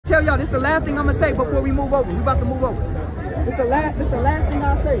tell y'all, this is the last thing I'm gonna say before we move over. We about to move over. This the last thing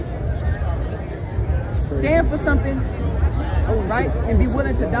I'll say. Stand for something, right? And be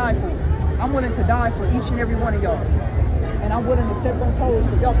willing to die for it. I'm willing to die for each and every one of y'all. And I'm willing to step on toes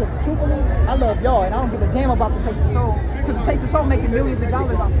for y'all, because truthfully, I love y'all and I don't give a damn about the Taste of Soul. Because the Taste of Soul making millions of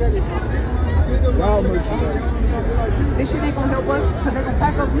dollars off of it. Y'all merchandise. This shit ain't gonna help us, because they gonna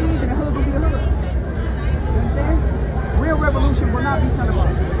pack up, leave, and the hood gonna be the hood. You understand? Real revolution will not be turned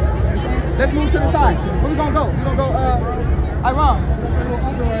about. Let's move to the side. Where we gonna go? We gonna go, Iran.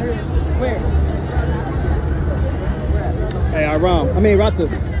 Where? Hey, Iran. I mean, Ratu.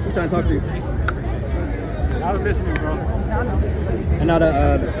 I'm trying to talk to you. I was listening, bro. And now the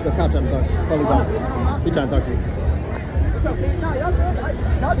cop trying to talk. Police officer. He trying to talk to you. No, y'all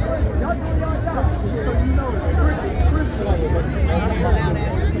doing y'all job. So you know,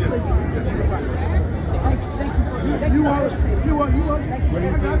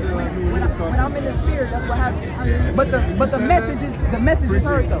 when I'm in the spirit, that's what happens. But the message is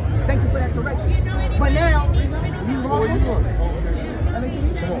heard though. Thank you for that correction. But now, you wrong. Okay,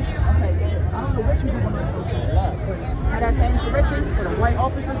 I don't know what you did when I had that same correction for the white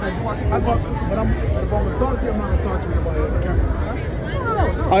officers. But I'm gonna talk to you. I'm not gonna talk to you about the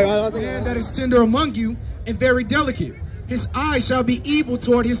camera. Man that is tender among you and very delicate. His eye shall be evil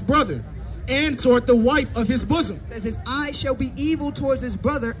toward his brother and toward the wife of his bosom. It says his eye shall be evil towards his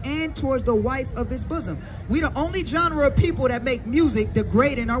brother and towards the wife of his bosom. We the only genre of people that make music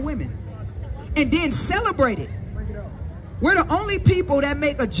degrading our women and then celebrate it. We're the only people that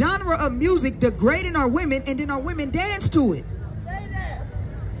make a genre of music degrading our women and then our women dance to it.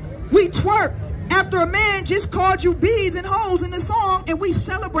 We twerk after a man just called you bees and hoes in the song, and we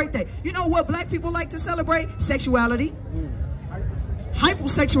celebrate that. You know what black people like to celebrate? Sexuality.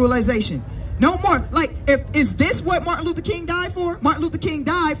 Hypersexualization. No more. Like, is this what Martin Luther King died for? Martin Luther King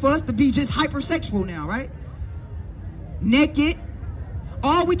died for us to be just hypersexual now, right? Naked.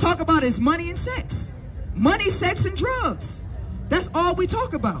 All we talk about is money and sex. Money, sex, and drugs. That's all we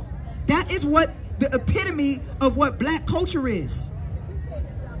talk about. That is what the epitome of what black culture is.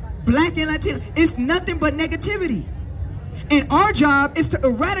 Black and Latino. It's nothing but negativity. And our job is to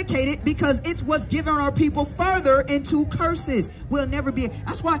eradicate it, because it's what's giving our people further into curses. We'll never be.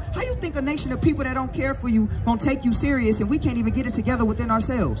 That's why, how you think a nation of people that don't care for you gonna take you serious, and we can't even get it together within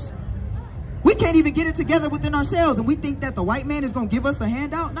ourselves? We can't even get it together within ourselves, and we think that the white man is gonna give us a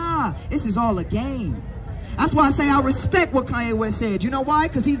handout? Nah, this is all a game. That's why I say I respect what Kanye West said. You know why?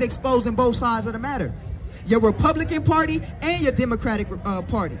 Because he's exposing both sides of the matter. Your Republican Party and your Democratic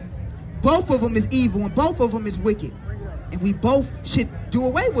Party. Both of them is evil and both of them is wicked. And we both should do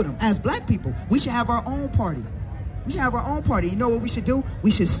away with them. As black people, we should have our own party. We should have our own party. You know what we should do?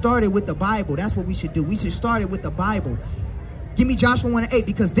 We should start it with the Bible. That's what we should do. We should start it with the Bible. Give me Joshua 1:8,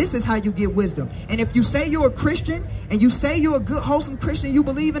 because this is how you get wisdom. And if you say you're a Christian and you say you're a good, wholesome Christian, you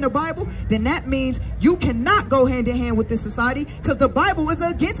believe in the Bible, then that means you cannot go hand in hand with this society, because the Bible is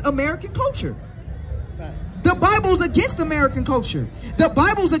against American culture. The Bible's against American culture. The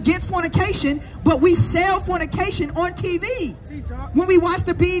Bible's against fornication, but we sell fornication on TV. When we watch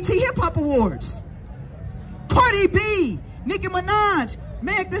the BET Hip Hop Awards. Cardi B, Nicki Minaj,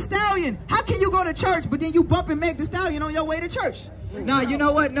 Meg Thee Stallion. How can you go to church, but then you bumping Meg Thee Stallion on your way to church? Nah, you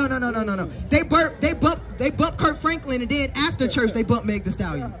know what? No. They bump Kirk Franklin, and then after church they bump Meg Thee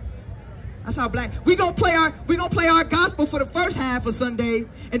Stallion. That's how black. We gonna play our gospel for the first half of Sunday,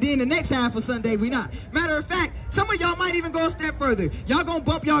 and then the next half of Sunday we not. Matter of fact, some of y'all might even go a step further. Y'all gonna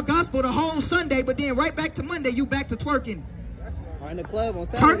bump y'all gospel the whole Sunday, but then right back to Monday you back to twerking. Or in the club on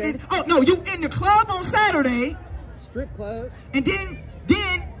Saturday. Oh no, you in the club on Saturday. Strip club. And then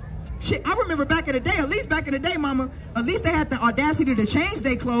shit, I remember back in the day, at least back in the day, mama, at least they had the audacity to change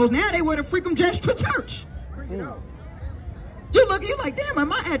their clothes. Now they wear the freakum dress to church. You look, you like, damn,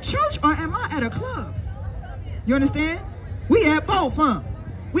 am I at church or am I at a club? You understand? We at both, huh?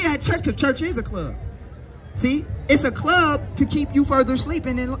 We at church, because church is a club. See? It's a club to keep you further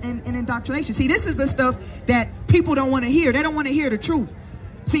sleeping and indoctrination. See, this is the stuff that people don't want to hear. They don't want to hear the truth.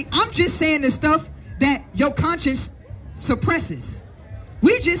 See, I'm just saying the stuff that your conscience suppresses.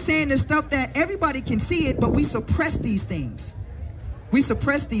 We're just saying the stuff that everybody can see it, but we suppress these things. We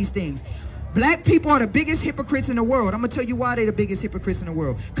suppress these things. Black people are the biggest hypocrites in the world. I'm going to tell you why they're the biggest hypocrites in the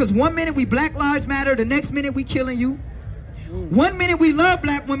world. Because one minute we Black Lives Matter, the next minute we killing you. One minute we love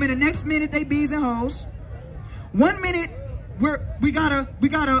black women, the next minute they bees and hoes. One minute we gotta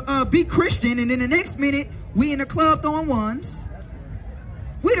be Christian, and then the next minute we in the club throwing ones.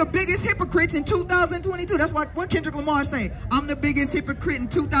 We the biggest hypocrites in 2022. That's what Kendrick Lamar saying. I'm the biggest hypocrite in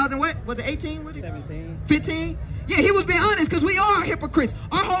 2000. What was it? 18? What 17. 15. Yeah, he was being honest because we are hypocrites.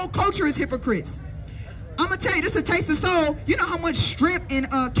 Our whole culture is hypocrites. I'm going to tell you, this is a taste of soul. You know how much shrimp and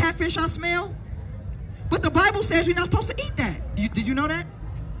catfish I smell? But the Bible says you're not supposed to eat that. Did you know that?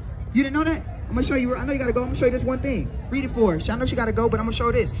 You didn't know that? I'm going to show you. I know you got to go. I'm going to show you this one thing. Read it for her. I know she got to go, but I'm going to show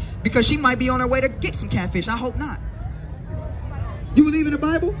her this. Because she might be on her way to get some catfish. I hope not. You believe in the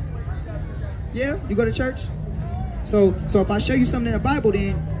Bible? Yeah? You go to church? So if I show you something in the Bible,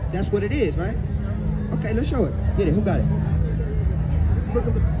 then that's what it is, right? Okay, let's show it. Get it. Who got it? It's the book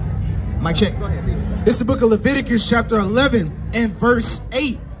of Mic check. Go ahead, read it. It's the book of Leviticus chapter 11 and verse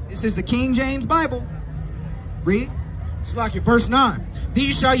 8. This is the King James Bible. Read. It's like it. Verse 9.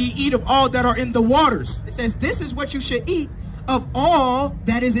 These shall ye eat of all that are in the waters. It says, this is what you should eat of all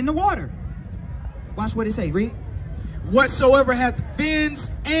that is in the water. Watch what it say. Read. Whatsoever hath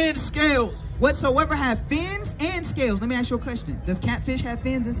fins and scales. Whatsoever have fins and scales. Let me ask you a question. Does catfish have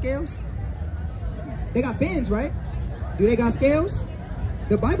fins and scales? They got fins, right? Do they got scales?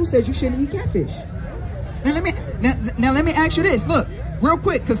 The Bible says you shouldn't eat catfish. Now let me ask you this. Look, real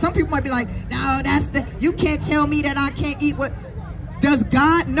quick, because some people might be like, no, you can't tell me that I can't eat what. Does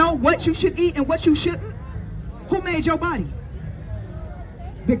God know what you should eat and what you shouldn't? Who made your body?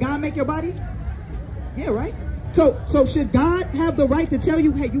 Did God make your body? Yeah, right? So should God have the right to tell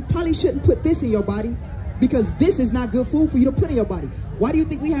you, hey, you probably shouldn't put this in your body because this is not good food for you to put in your body? Why do you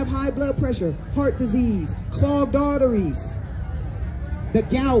think we have high blood pressure, heart disease, clogged arteries, the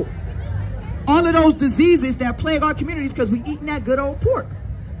gout, all of those diseases that plague our communities because we eating that good old pork?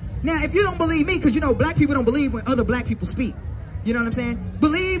 Now, if you don't believe me, because you know black people don't believe when other black people speak. You know what I'm saying?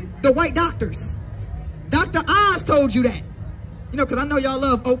 Believe the white doctors. Dr. Oz told you that. You know, because I know y'all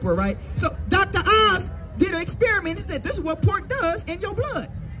love Oprah, right? So Dr. Oz did an experiment and said, this is what pork does in your blood.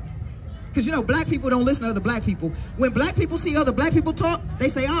 Because, you know, black people don't listen to other black people. When black people see other black people talk, they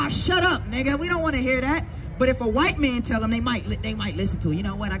say, oh, shut up, nigga. We don't want to hear that. But if a white man tell them, they might listen to it. You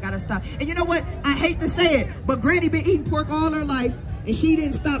know what? I got to stop. And you know what? I hate to say it, but Granny been eating pork all her life, and she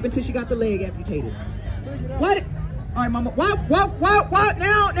didn't stop until she got the leg amputated. What? All right, mama. What?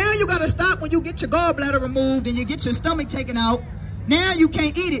 Now you got to stop when you get your gallbladder removed and you get your stomach taken out. Now you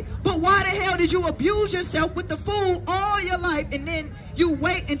can't eat it. But why the hell did you abuse yourself with the food all your life and then you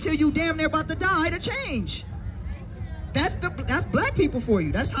wait until you damn near about to die to change? That's black people for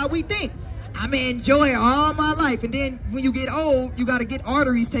you. That's how we think. I'm gonna enjoy it all my life, and then when you get old, you got to get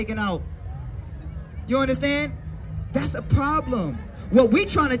arteries taken out. You understand? That's a problem. What we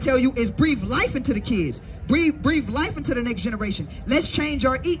trying to tell you is breathe life into the kids. Breathe life into the next generation. Let's change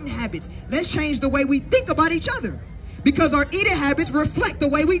our eating habits. Let's change the way we think about each other. Because our eating habits reflect the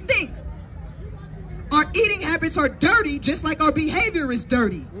way we think. Our eating habits are dirty just like our behavior is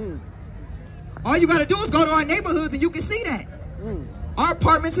dirty. All you got to do is go to our neighborhoods and you can see that. Our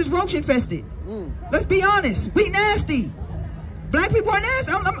apartments is roach infested. Let's be honest. We nasty. Black people are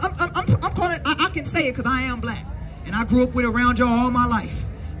nasty. I'm calling it, I can say it because I am black. And I grew up with around y'all all my life.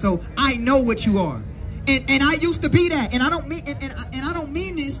 So I know what you are. And I used to be that. And I don't mean and I don't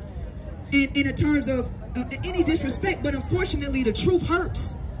mean this in the terms of any disrespect, but unfortunately the truth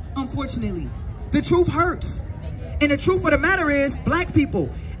hurts. Unfortunately, the truth hurts. And the truth of the matter is, black people,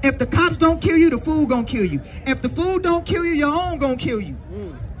 if the cops don't kill you, the food gonna kill you. If the food don't kill you, your own gonna kill you.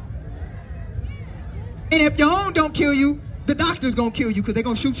 And if your own don't kill you, the doctor's gonna kill you because they're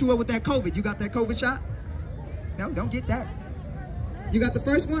gonna shoot you up with that COVID. You got that COVID shot? No, don't get that. You got the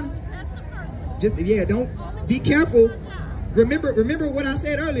first one? Just, yeah, don't, be careful. Remember what I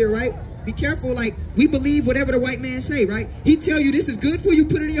said earlier, right? Be careful, like, we believe whatever the white man say, right? He tell you this is good for you,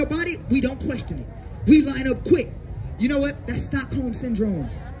 put it in your body, we don't question it. We line up quick. You know what? That's Stockholm Syndrome.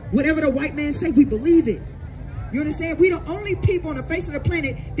 Whatever the white man say, we believe it. You understand? We the only people on the face of the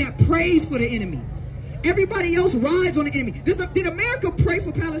planet that prays for the enemy. Everybody else rides on the enemy. Did America pray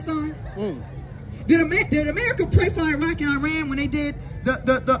for Palestine? Did America pray for Iraq and Iran when they did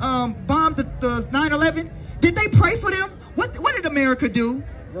bomb the 9/11? Did they pray for them? What did America do?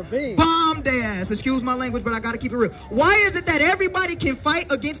 Bomb their ass. Excuse my language, but I gotta keep it real. Why is it that everybody can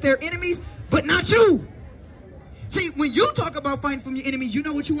fight against their enemies, but not you? See, when you talk about fighting from your enemies, you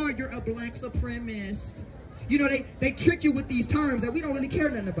know what you are? You're a black supremacist. You know, they trick you with these terms that we don't really care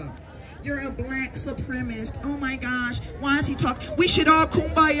nothing about. You're a black supremacist. Oh my gosh, why is he talking? We should all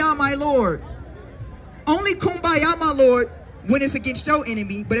kumbaya, my lord. Only kumbaya, my lord, when it's against your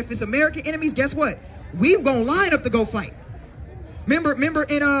enemy. But if it's American enemies, guess what? We gonna line up to go fight. Remember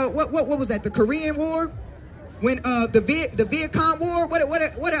in what was that? The Korean War, when the Viet Cong War. What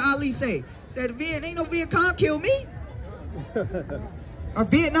did Ali say? He said, ain't no Viet Cong kill me. Or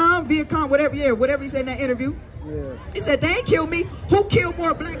Vietnam, Viet Cong, whatever. Yeah, whatever he said in that interview. Yeah. He said they ain't kill me. Who killed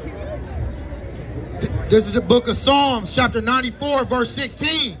more black people? This is the book of Psalms, chapter 94, verse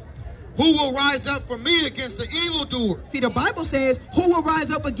 16. Who will rise up for me against the evildoer? See, the Bible says, who will rise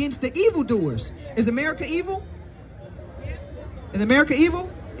up against the evildoers? Is America evil? Is America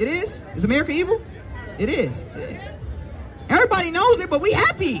evil? It is? Is America evil? It is. It is. Everybody knows it, but we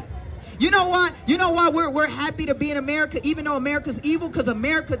happy. You know why? You know why we're happy to be in America, even though America's evil? Because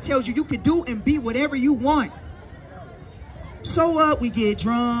America tells you can do and be whatever you want. So what? We get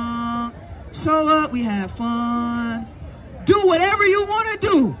drunk. So what? We have fun. Do whatever you want to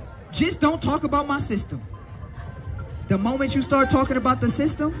do. Just don't talk about my system. The moment you start talking about the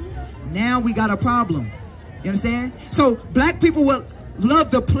system, now we got a problem. You understand? So black people will love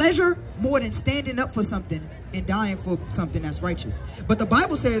the pleasure more than standing up for something and dying for something that's righteous. But the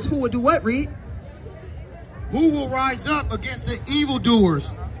Bible says, who will do what, Reed? Who will rise up against the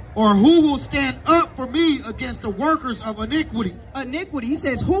evildoers? Or who will stand up for me against the workers of iniquity? Iniquity. He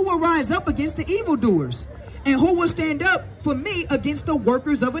says, who will rise up against the evildoers? And who will stand up for me against the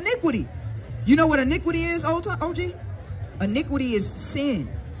workers of iniquity? You know what iniquity is, OG? Iniquity is sin.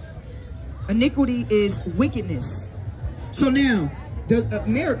 Iniquity is wickedness. So now,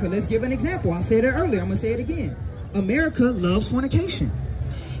 America, let's give an example. I said it earlier. I'm going to say it again. America loves fornication.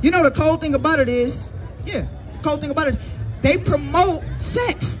 You know, the cold thing about it is, they promote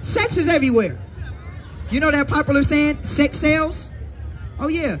sex. Sex is everywhere. You know that popular saying, sex sells? Oh,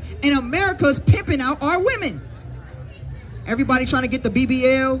 yeah. And America's pimping out our women. Everybody trying to get the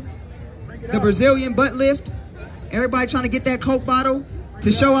BBL, the Brazilian butt lift. Everybody trying to get that Coke bottle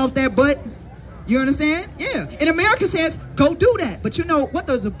to show off that butt. You understand? Yeah. And America says, go do that. But you know, what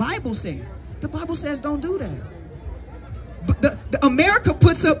does the Bible say? The Bible says don't do that. But the America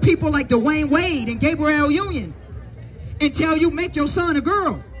puts up people like Dwayne Wade and Gabrielle Union and tell you make your son a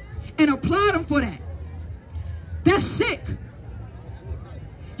girl and applaud them for that. That's sick.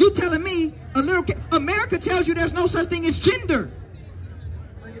 You telling me America tells you there's no such thing as gender.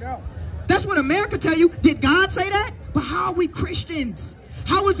 Bring it out. That's what America tell you. Did God say that? But how are we Christians?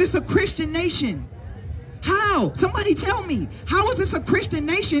 How is this a Christian nation? How? Somebody tell me. How is this a Christian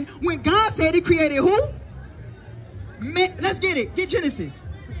nation when God said he created who? Man, let's get it. Get Genesis.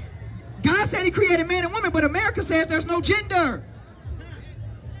 God said he created man and woman, but America says there's no gender.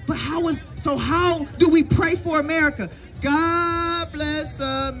 But how do we pray for America? God bless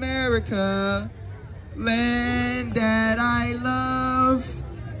America, land that I love.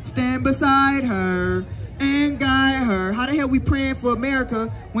 Stand beside her and guide her. How the hell we praying for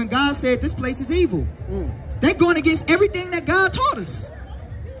America when God said this place is evil? They're going against everything that God taught us.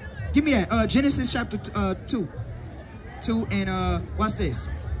 Give me that. Genesis chapter 2. 2 and watch this.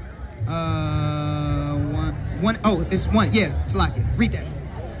 1. Oh, it's 1. Yeah, it's like it. Read that.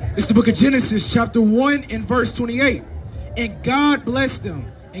 It's the book of Genesis, chapter 1 and verse 28. And God blessed them.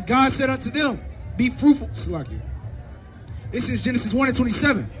 And God said unto them, be fruitful. Slacky. This is Genesis 1 and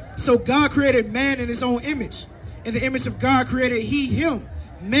 27. So God created man in his own image. In the image of God created he him.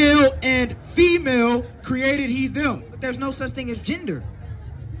 Male and female created he them. But there's no such thing as gender.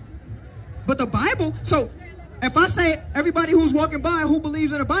 But the Bible, so if I say everybody who's walking by who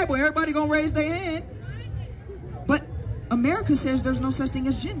believes in the Bible, everybody gonna raise their hand. But America says there's no such thing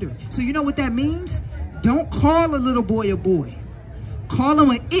as gender. So you know what that means? Don't call a little boy a boy. Call him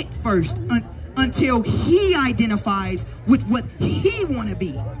an it first until he identifies with what he want to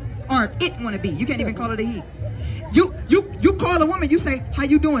be or it want to be. You can't even call it a he. You call a woman, you say, how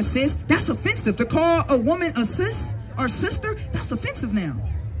you doing, sis? That's offensive. To call a woman a sis or sister, that's offensive now.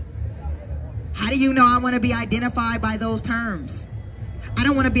 How do you know I want to be identified by those terms? I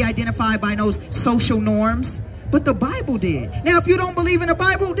don't want to be identified by those social norms. But the Bible did. Now, if you don't believe in the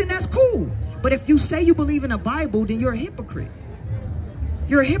Bible, then that's cool. But if you say you believe in the Bible, then you're a hypocrite.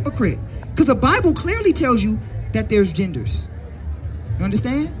 You're a hypocrite. Because the Bible clearly tells you that there's genders. You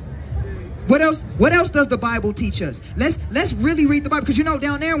understand? What else does the Bible teach us? Let's really read the Bible. Because you know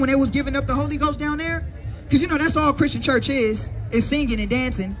down there when they was giving up the Holy Ghost down there, because you know that's all Christian church is singing and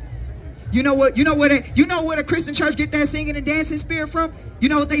dancing. You know where the Christian church get that singing and dancing spirit from? You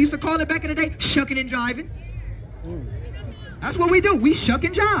know what they used to call it back in the day? Shucking and jiving. That's what we do. We shuck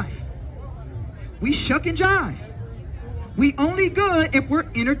and jive. We shuck and jive. We only good if we're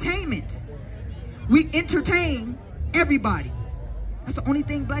entertainment. We entertain everybody. That's the only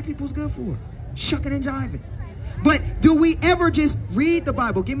thing black people's good for. Shucking and jiving. But do we ever just read the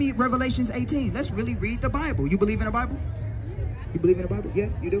Bible? Give me Revelations 18. Let's really read the Bible. You believe in the Bible? You believe in the Bible? Yeah,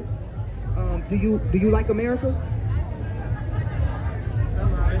 you do. Do you like America?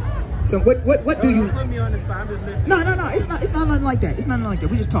 So what do you? Put me on the spot. I'm just listening. No. It's not nothing like that. It's not nothing like that.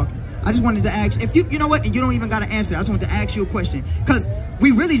 We're just talking. I just wanted to ask if you know what, and you don't even got to answer. I just wanted to ask you a question because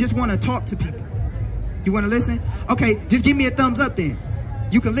we really just want to talk to people. You want to listen? Okay, just give me a thumbs up then.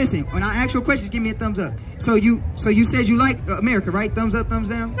 You can listen. When I ask you a question, just give me a thumbs up. So you said you like America, right? Thumbs up, thumbs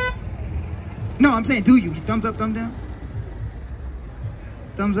down? No, I'm saying do you? Thumbs up, thumbs down?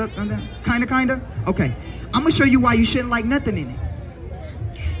 Thumbs up, thumbs down? Kinda? Okay. I'm going to show you why you shouldn't like nothing in it.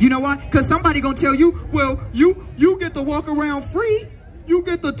 You know why? Because somebody going to tell you, well, you get to walk around free. You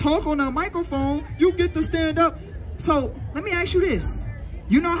get to talk on a microphone. You get to stand up. So let me ask you this.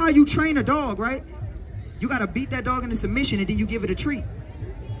 You know how you train a dog, right? You got to beat that dog into submission and then you give it a treat.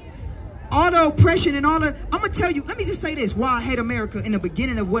 All the oppression and all the... I'm going to tell you, let me just say this. Why I hate America in the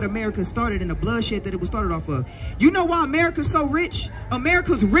beginning of what America started and the bloodshed that it was started off of. You know why America's so rich?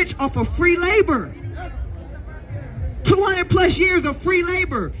 America's rich off of free labor. 200 plus years of free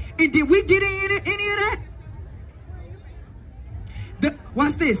labor. And did we get any of that?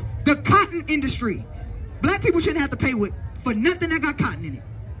 Watch this. The cotton industry. Black people shouldn't have to pay for nothing that got cotton in it.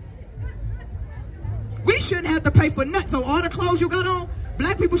 We shouldn't have to pay for nothing. So all the clothes you got on,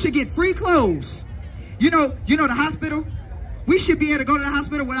 black people should get free clothes. You know the hospital? We should be able to go to the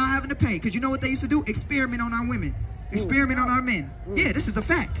hospital without having to pay. Because you know what they used to do? Experiment on our women. Experiment on our men. Yeah, this is a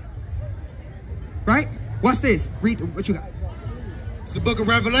fact. Right? Watch this. Read what you got. It's the book of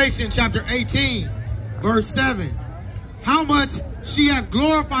Revelation, chapter 18, verse 7. How much she hath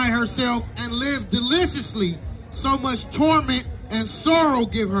glorified herself and lived deliciously, so much torment and sorrow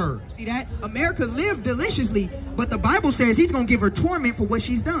give her. See that? America lived deliciously, but the Bible says he's going to give her torment for what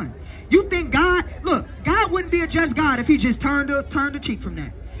she's done. You think God, look, God wouldn't be a just God if he just turned the cheek from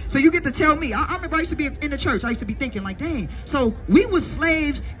that. So you get to tell me, I remember I used to be in the church, I used to be thinking like, dang, so we was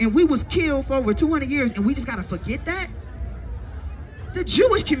slaves and we was killed for over 200 years and we just got to forget that? The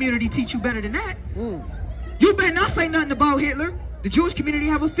Jewish community teach you better than that. You better not say nothing about Hitler. The Jewish community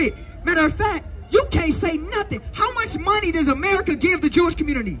have a fit. Matter of fact, you can't say nothing. How much money does America give the Jewish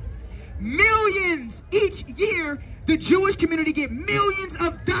community? Millions each year. The Jewish community get millions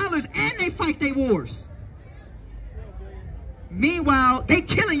of dollars and they fight their wars. Meanwhile, they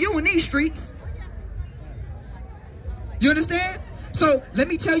killing you in these streets. You understand? So let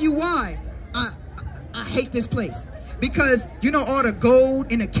me tell you why I hate this place. Because you know all the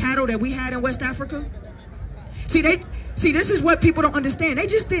gold and the cattle that we had in West Africa? See, this is what people don't understand. They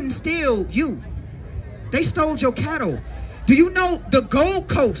just didn't steal you. They stole your cattle. Do you know the Gold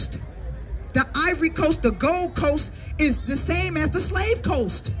Coast, the Ivory Coast, the Gold Coast is the same as the Slave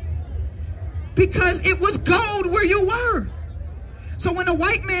Coast? Because it was gold where you were. So when a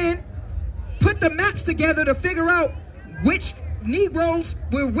white man put the maps together to figure out which Negroes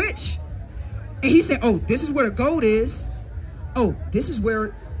were which, and he said, oh, this is where the gold is. Oh, this is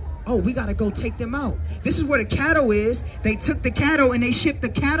where... oh, we got to go take them out. This is where the cattle is. They took the cattle and they shipped the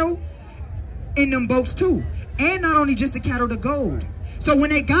cattle in them boats too. And not only just the cattle, the gold. So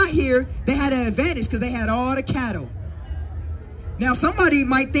when they got here, they had an advantage because they had all the cattle. Now somebody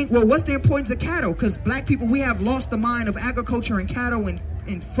might think, well, what's the importance of cattle? Because black people, we have lost the mind of agriculture and cattle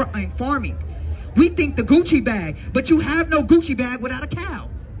and farming. We think the Gucci bag, but you have no Gucci bag without a cow.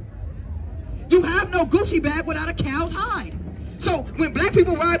 You have no Gucci bag without a cow's hide. So when black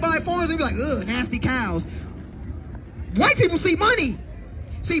people ride by farms, they be like, ugh, nasty cows. White people see money.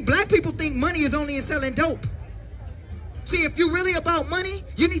 See, black people think money is only in selling dope. See, if you're really about money,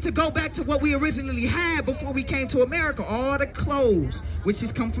 you need to go back to what we originally had before we came to America. All the clothes, which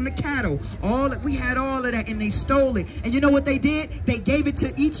has come from the cattle. We had all of that, and they stole it. And you know what they did? They gave it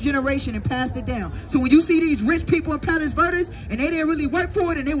to each generation and passed it down. So when you see these rich people in Palos Verdes, and they didn't really work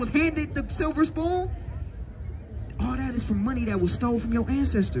for it, and they was handed the silver spoon, all that is from money that was stolen from your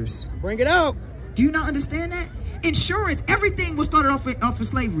ancestors. Bring it out. Do you not understand that? Insurance, everything was started off of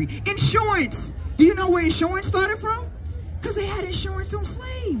slavery. Insurance. Do you know where insurance started from? Because they had insurance on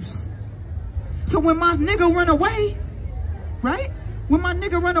slaves. So when my nigga run away, right? When my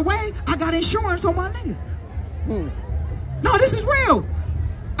nigga run away, I got insurance on my nigga. No, this is real.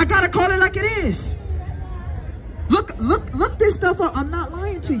 I gotta call it like it is. Look this stuff up. I'm not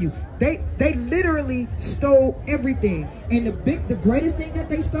lying to you. They literally stole everything. And the greatest thing that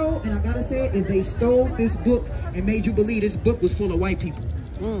they stole, and I gotta say it, is they stole this book and made you believe this book was full of white people.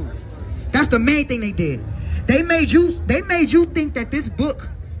 That's the main thing they did. They made you think that this book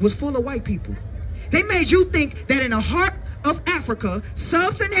was full of white people. They made you think that in the heart of Africa,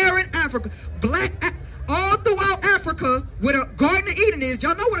 sub-Saharan Africa, all throughout Africa, where the Garden of Eden is.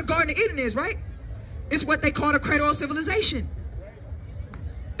 Y'all know what a Garden of Eden is, right? It's what they call the cradle of civilization.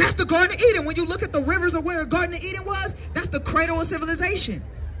 That's the Garden of Eden. When you look at the rivers of where the Garden of Eden was, that's the cradle of civilization.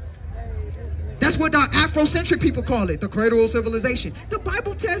 That's what the Afrocentric people call it, the cradle of civilization. The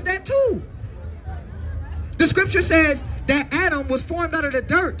Bible tells that too. The scripture says that Adam was formed out of the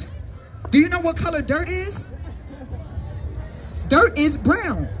dirt. Do you know what color dirt is? Dirt is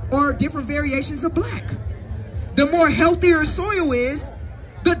brown or different variations of black. The more healthier soil is,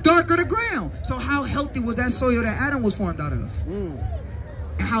 the darker the ground. So how healthy was that soil that Adam was formed out of? And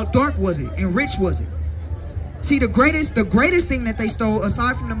how dark was it and rich was it? See, the greatest thing that they stole,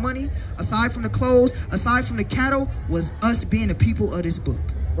 aside from the money, aside from the clothes, aside from the cattle, was us being the people of this book.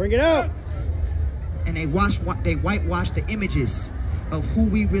 Bring it up. And they whitewashed the images of who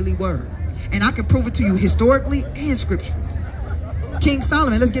we really were. And I can prove it to you historically and scripturally. King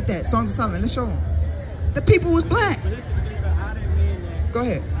Solomon, let's get that. Songs of Solomon, let's show them. The people was black. Go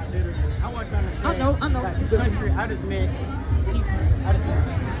ahead. I wasn't trying to say I know. Like the country, I just meant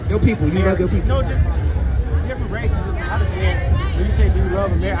people. Your people, you love your people. No, just different races. I just meant, when you say do you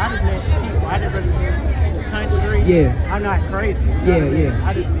love America, I just meant people. I didn't really mean the country. Yeah. I'm not crazy. Yeah.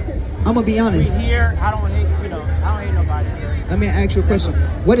 I just meant, I'm gonna be honest. here, I don't hate, I don't hate nobody here. Let me ask you a question.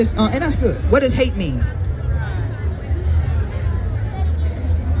 What is, and that's good. What does hate mean?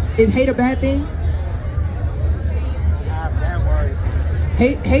 Is hate a bad thing? Bad word.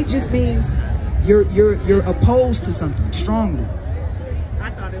 Hate just means you're opposed to something strongly. I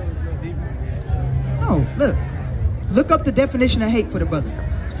thought it was real deeper than that. No, look up the definition of hate for the brother.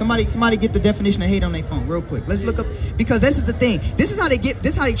 Somebody get the definition of hate on their phone real quick. Let's look up, because this is the thing. This is how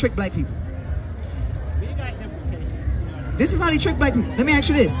they trick black people. We got implications. This is how they trick black people. Let me ask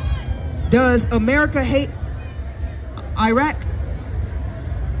you this. Does America hate Iraq?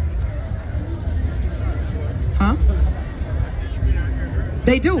 Huh?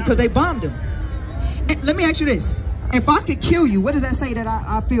 They do, because they bombed them. And let me ask you this. If I could kill you, what does that say that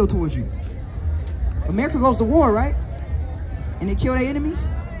I feel towards you? America goes to war, right? And they kill their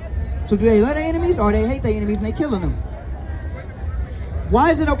enemies? So do they love their enemies, or they hate their enemies and they killing them?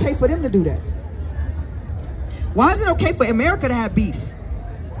 Why is it okay for them to do that? Why is it okay for America to have beef?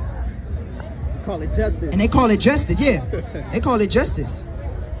 Call it justice. And they call it justice, yeah. They call it justice.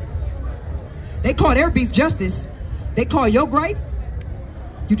 They call their beef justice. They call your gripe,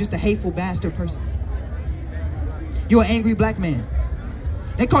 you just a hateful bastard person. You're an angry black man.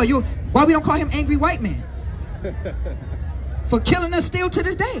 They call you, why we don't call him angry white man? For killing us still to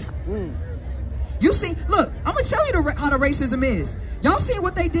this day. You see, look, I'm gonna show you how the racism is. Y'all see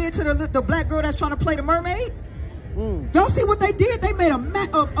what they did to the black girl that's trying to play the mermaid? Y'all see what they did? They made a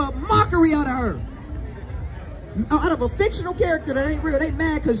mockery out of her. Out of a fictional character that ain't real. They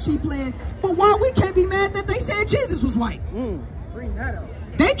mad because she playing. But why we can't be mad that they said Jesus was white? Bring that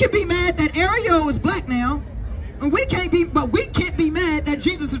up. They can be mad that Ariel is black now. And we can't be mad that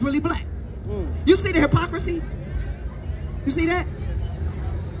Jesus is really black. You see the hypocrisy? You see that?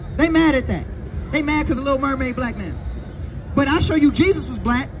 They mad at that. They mad because the Little Mermaid black now. But I show you Jesus was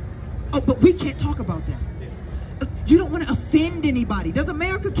black. Oh, but we can't talk about that. You don't want to offend anybody. Does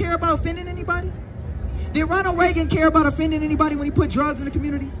America care about offending anybody? Did Ronald Reagan care about offending anybody when he put drugs in the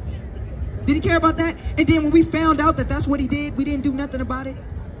community? Did he care about that? And then when we found out that that's what he did, we didn't do nothing about it?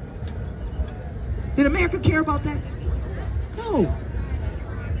 Did America care about that? No.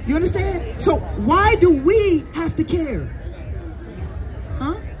 You understand? So why do we have to care?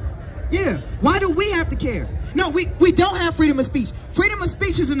 Huh? Yeah. Why do we have to care? No, we don't have freedom of speech. Freedom of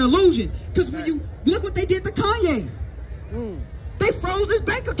speech is an illusion. Because when you look what they did to Kanye. They froze his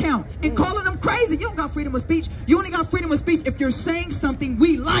bank account and calling him crazy. You don't got freedom of speech. You only got freedom of speech if you're saying something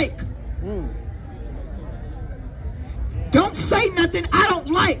we like. Don't say nothing I don't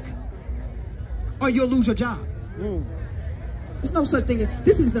like, or you'll lose your job. There's no such thing.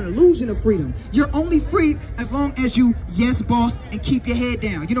 This is an illusion of freedom. You're only free as long as you yes boss and keep your head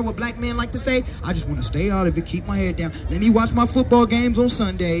down. You know what black men like to say? I just want to stay out of it, keep my head down. Let me watch my football games on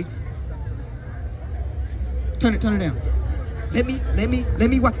Sunday. Turn it down. Let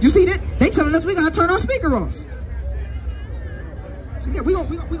me watch. You see that? They telling us we gotta turn our speaker off. See that? We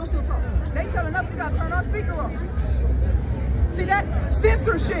gonna still talk. They telling us we gotta turn our speaker off. See that?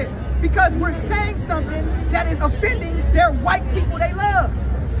 Censorship. Because we're saying something that is offending their white people they love.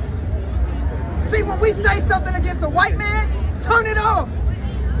 See, when we say something against a white man, turn it off.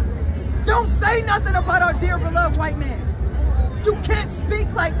 Don't say nothing about our dear beloved white man. You can't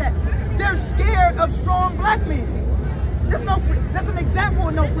speak like that. They're scared of strong black men. That's an example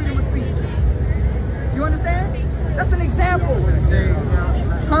of no freedom of speech. You understand? That's an example.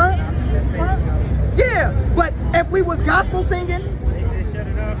 Huh? Yeah, but if we was gospel singing,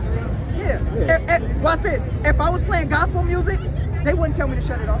 watch this. If I was playing gospel music, they wouldn't tell me to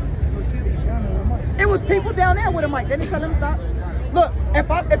shut it off. It was people down there with a mic. They didn't tell them to stop. Look,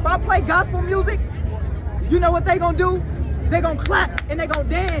 if I play gospel music, you know what they gonna do? They gonna clap and they gonna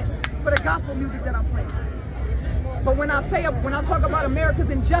dance for the gospel music that I'm playing. But when I talk about America's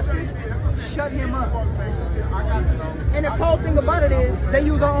injustice, shut him up. And the cold thing about it is they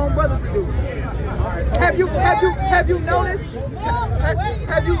use our own brothers to do it. Have you noticed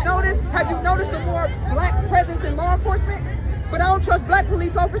the more black presence in law enforcement? But I don't trust black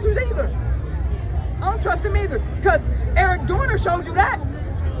police officers either. I don't trust them either. Because Eric Dorner showed you that.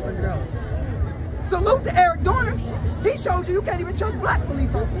 Salute to Eric Dorner. He showed you can't even trust black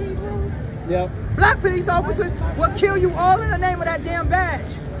police officers. Yep. Black police officers will kill you all in the name of that damn badge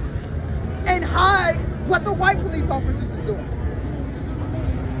and hide what the white police officers is doing.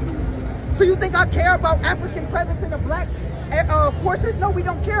 So you think I care about African presence in the black forces? No, we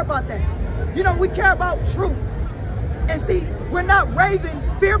don't care about that. You know, we care about truth. And see, we're not raising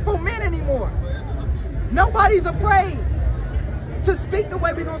fearful men anymore. Nobody's afraid to speak the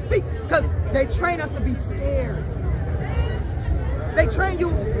way we're going to speak because they train us to be scared. They train you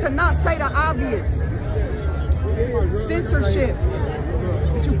to not say the obvious. Censorship.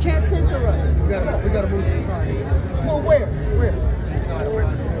 But you can't censor us. We gotta move to the side. Well, where? Where? To the side.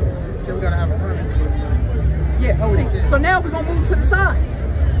 So we gotta have a permit. Yeah, see, so now we're going to move to the sides. You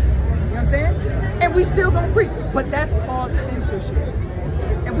know what I'm saying? And we still going to preach. But that's called censorship.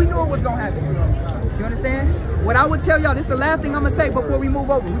 And we knew it was going to happen. You understand? What I would tell y'all, this is the last thing I'm going to say before we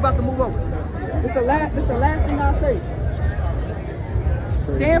move over. We're about to move over. This is the last thing I'll say.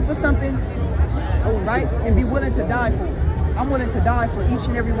 Stand for something, right? And be willing to die for it. I'm willing to die for each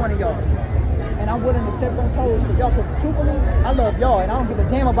and every one of y'all. And I'm willing to step on toes for y'all. Because truthfully, I love y'all. And I don't give a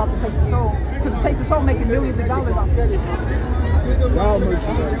damn about the Takes the Soul. Because the Takes the Soul making millions of dollars off of it. Y'all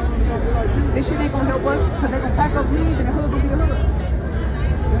merchandise. This shit ain't going to help us. Because they're going to pack up, leave, and the hood going to be the hood.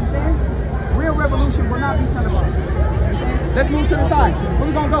 You understand? Real revolution will not be televised. Let's move to the side. Where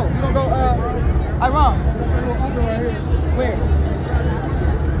we gonna go? We gonna go, Iran. Where?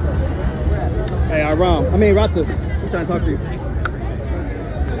 Hey, Iran. I mean, Rata. I'm trying to talk to you.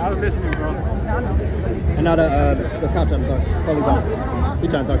 I was listening, bro. And now the cop trying to talk. Police officer. He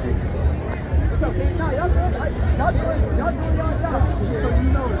trying to talk to you. What's up, man? No, y'all good. Y'all doing y'all job. So you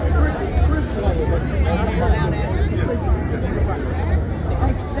know,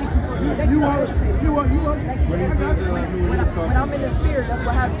 when I'm in the spirit, that's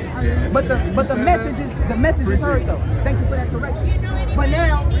what happens. But the message is heard though. Thank you for that correction. But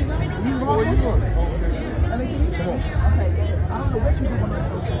now, you wrong. Okay, I don't know what you do when I'm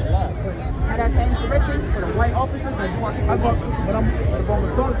had that same correction for the white officers and black people. But I'm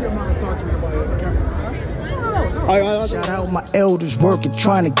gonna talk to you. I'm not gonna talk to you about the camera. Shout out my elders working,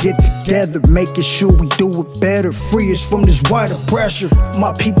 trying to get together, making sure we do it better. Free us from this white oppression.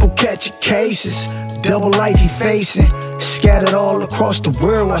 My people catching cases, double life he facing. Scattered all across the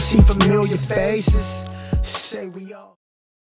world, I see familiar faces. Say we all